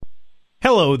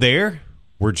Hello there.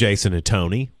 We're Jason and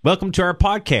Tony. Welcome to our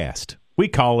podcast. We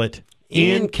call it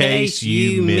In Case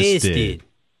You Missed It.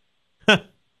 How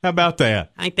about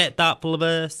that? Ain't that thoughtful of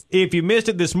us? If you missed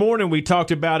it this morning, we talked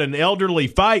about an elderly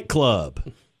fight club.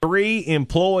 3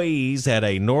 employees at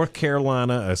a North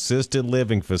Carolina assisted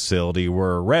living facility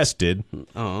were arrested.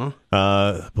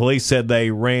 Police said they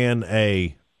ran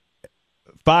a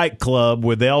fight club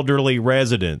with elderly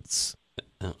residents.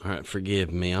 All right,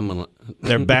 forgive me.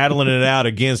 They're battling it out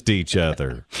against each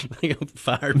other. They got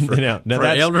fired for, Now, for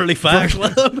that's- elderly fight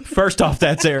club. First off,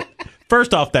 that's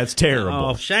terrible.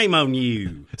 Oh, shame on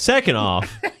you! Second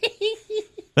off,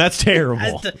 that's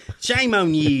terrible. Shame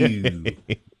on you!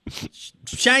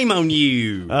 Shame on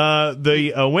you!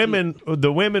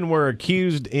 The women were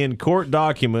accused in court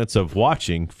documents of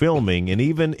watching, filming, and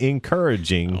even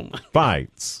encouraging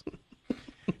fights.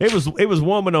 It was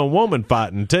woman on woman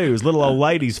fighting too. It was little old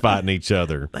ladies fighting each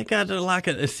other. They got like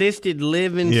an assisted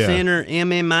living center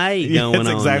MMA going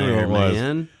that's exactly on there, what it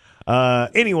was. man.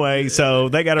 Anyway, so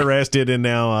they got arrested, and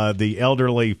now the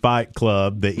Elderly Fight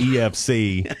Club, the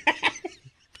EFC,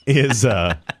 is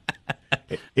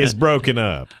broken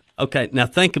up. Okay, now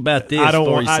think about this.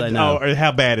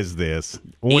 How bad is this?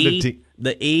 The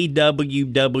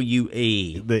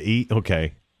EWWE.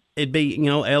 Okay. It'd be,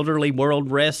 Elderly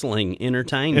World Wrestling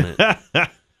Entertainment.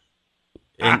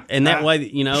 and that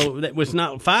way, that was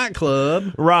not Fight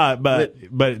Club. Right, but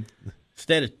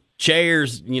instead of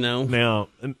chairs, Now,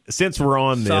 since we're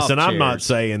on this, soft and I'm not chairs.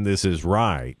 saying this is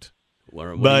right,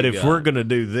 what but do you if got? we're going to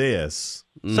do this,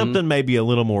 something maybe a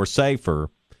little more safer,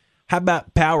 how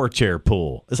about power chair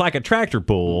pull? It's like a tractor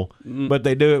pull, but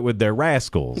they do it with their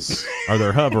rascals or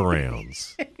their hover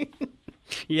rounds.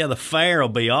 Yeah, the fair will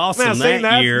be awesome Now, see,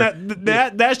 that year.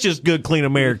 That's just good, clean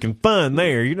American fun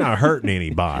there. You're not hurting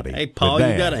anybody. Hey, Paul, with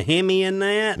you that. got a Hemi in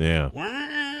that? Yeah.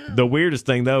 Wow. The weirdest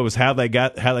thing, though, is how they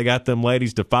got them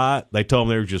ladies to fight. They told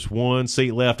them there was just one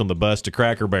seat left on the bus to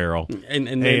Cracker Barrel, And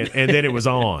then it was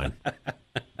on.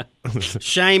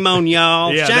 shame on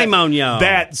y'all. Yeah, Shame on y'all.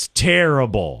 That's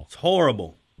terrible. It's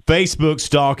horrible. Facebook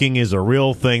stalking is a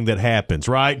real thing that happens,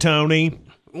 right, Tony?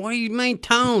 What do you mean,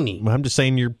 Tony? I'm just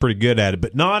saying you're pretty good at it,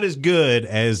 but not as good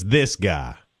as this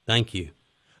guy. Thank you.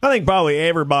 I think probably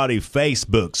everybody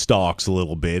Facebook stalks a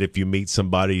little bit. If you meet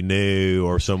somebody new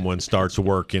or someone starts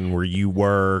working where you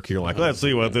work, you're like, let's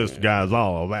see what this guy's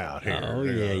all about here. Oh,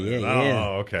 yeah.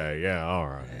 Oh, okay. Yeah, all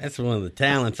right. That's one of the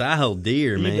talents I hold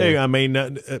dear, man. You do. I mean,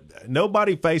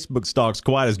 nobody Facebook stalks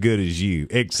quite as good as you,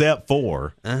 except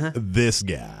for this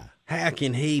guy. How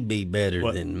can he be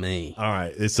better than me? All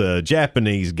right. It's a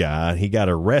Japanese guy. He got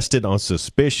arrested on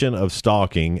suspicion of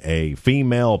stalking a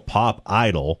female pop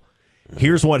idol.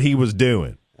 Here's what he was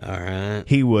doing. All right.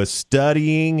 He was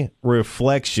studying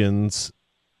reflections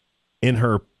in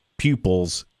her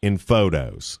pupils in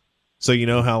photos. So you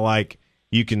know how, like,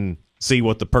 you can see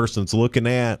what the person's looking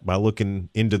at by looking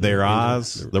into their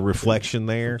eyes, the reflection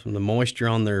there. From the moisture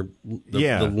on the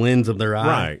Yeah. lens of their eye.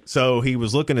 Right. So he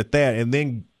was looking at that and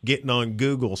then getting on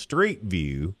Google Street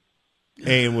View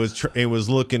and was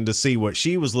looking to see what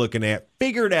she was looking at,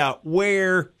 figured out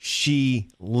where she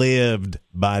lived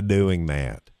by doing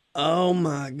that. Oh,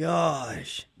 my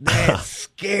gosh. That's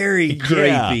scary creepy.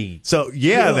 Yeah. So,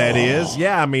 that is.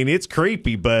 Yeah, I mean, it's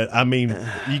creepy, but, I mean,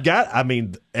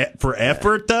 for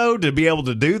effort, though, to be able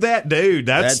to do that, dude,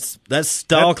 that's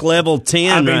stalk level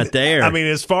 10 right there. I mean,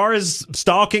 as far as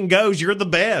stalking goes, you're the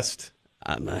best.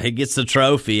 He gets the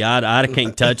trophy. I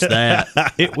can't touch that.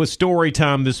 It was story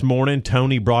time this morning.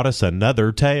 Tony brought us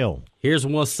another tale. Here's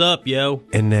what's up, yo.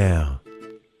 And now,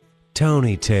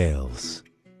 Tony Tales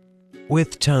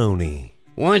with Tony.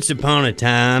 Once upon a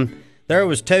time, there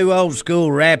was 2 old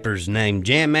school rappers named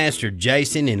Jam Master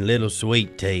Jason and Little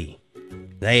Sweet Tea.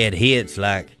 They had hits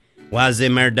like Why's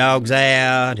Them There Dogs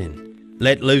Out and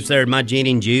Let Loose There My Gin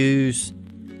and Juice.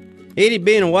 It had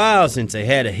been a while since they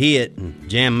had a hit, and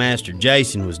Jam Master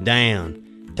Jason was down,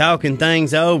 talking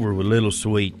things over with Little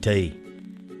Sweet Tea.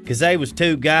 'Cause they was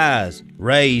 2 guys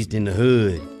raised in the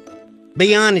hood.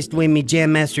 Be honest with me,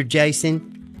 Jam Master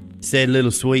Jason, said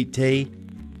Little Sweet Tea.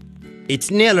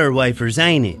 It's Niller wafers,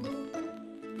 ain't it?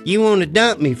 You want to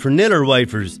dump me for Niller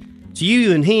wafers so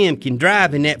you and him can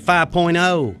drive in that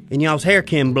 5.0 and y'all's hair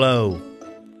can blow.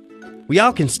 Well,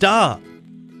 y'all can stop,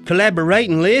 collaborate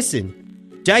and listen.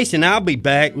 Jason, I'll be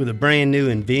back with a brand new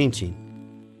invention.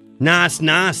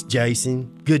 Nice,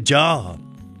 Jason. Good job.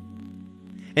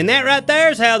 And that right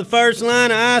there is how the first line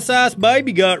of Ice Ice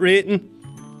Baby got written.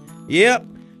 Yep,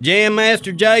 Jam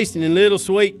Master Jason and Little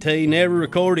Sweet Tea never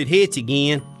recorded hits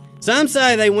again. Some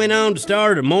say they went on to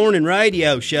start a morning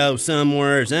radio show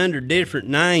somewheres under different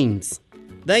names.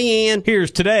 The end.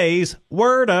 Here's today's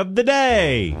word of the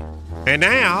day. And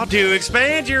now, to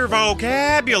expand your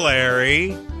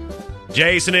vocabulary,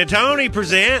 Jason and Tony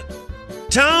present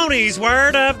Tony's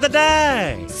Word of the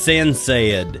Day.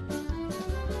 Sensei.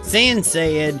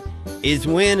 Sensei is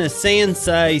when a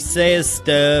sensei says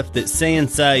stuff that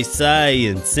sensei say,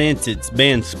 and since it's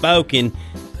been spoken,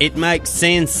 it makes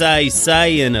sensei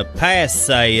saying a past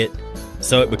say it,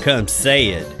 so it becomes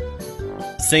said.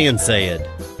 Sensei.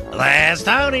 Last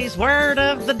Tony's Word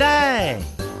of the Day.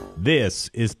 This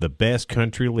is the best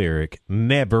country lyric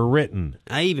never written.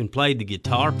 I even played the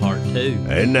guitar part too.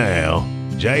 And now,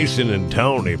 Jason and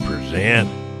Tony present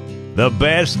the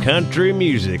best country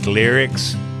music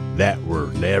lyrics that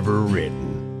were never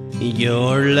written.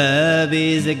 Your love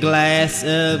is a glass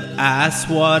of ice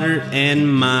water,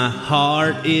 and my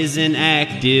heart is an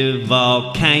active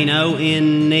volcano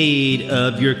in need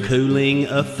of your cooling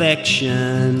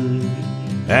affection.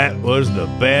 That was the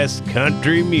best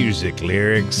country music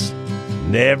lyrics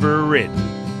never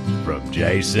written from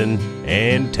Jason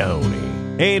and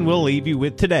Tony. And we'll leave you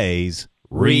with today's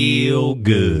Real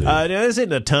good. Now, this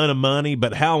isn't a ton of money,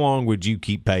 but how long would you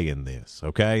keep paying this?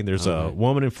 Okay, there's a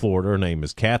woman in Florida. Her name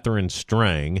is Catherine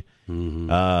Strang.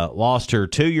 Lost her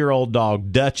 2-year-old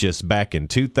dog Duchess back in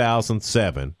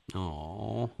 2007.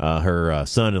 Aww. Her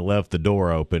son had left the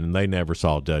door open, and they never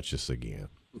saw Duchess again.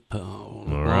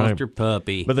 Lost her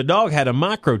puppy. But the dog had a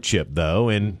microchip, though,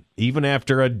 and even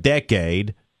after a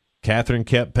decade, Catherine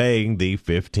kept paying the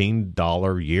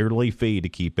 $15 yearly fee to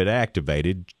keep it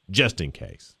activated, just in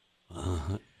case.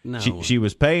 No. She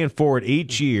was paying for it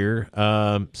each year,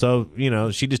 so,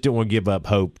 she just didn't want to give up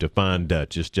hope to find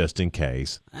Duchess just in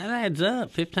case. That adds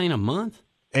up, $15 a month.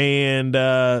 And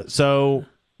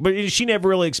but she never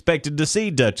really expected to see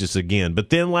Duchess again.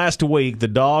 But then last week, the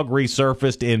dog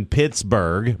resurfaced in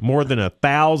Pittsburgh, more than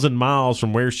 1,000 miles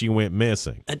from where she went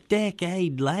missing. A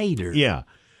decade later. Yeah.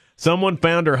 Someone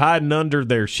found her hiding under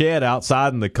their shed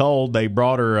outside in the cold. They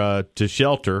brought her to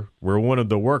shelter where one of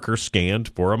the workers scanned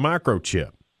for a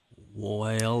microchip.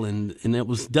 Well, and it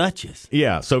was Duchess.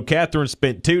 Yeah, so Catherine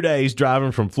spent 2 days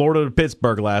driving from Florida to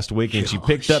Pittsburgh last week, and she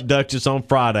picked up Duchess on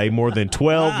Friday, more than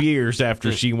 12 years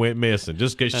after she went missing,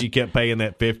 just because she kept paying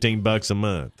that $15 a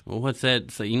month. Well, what's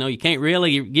that? So, you can't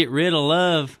really get rid of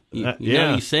love.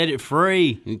 You set it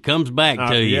free, it comes back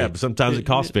to you. Yeah, but sometimes it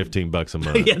costs $15 a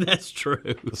month. Yeah, that's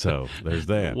true. So there's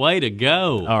that. Way to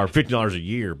go. Or $50 a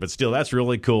year, but still, that's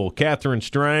really cool. Catherine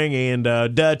Strang and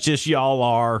Duchess, y'all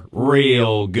are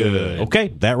real good. Okay,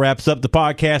 that wraps up the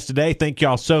podcast today. Thank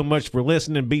y'all so much for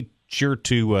listening. Be sure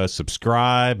to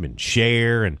subscribe and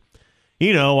share and,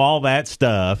 all that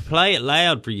stuff. Play it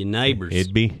loud for your neighbors.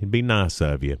 It'd be nice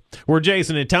of you. We're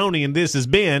Jason and Tony, and this has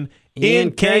been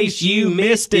In Case You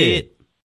Missed It.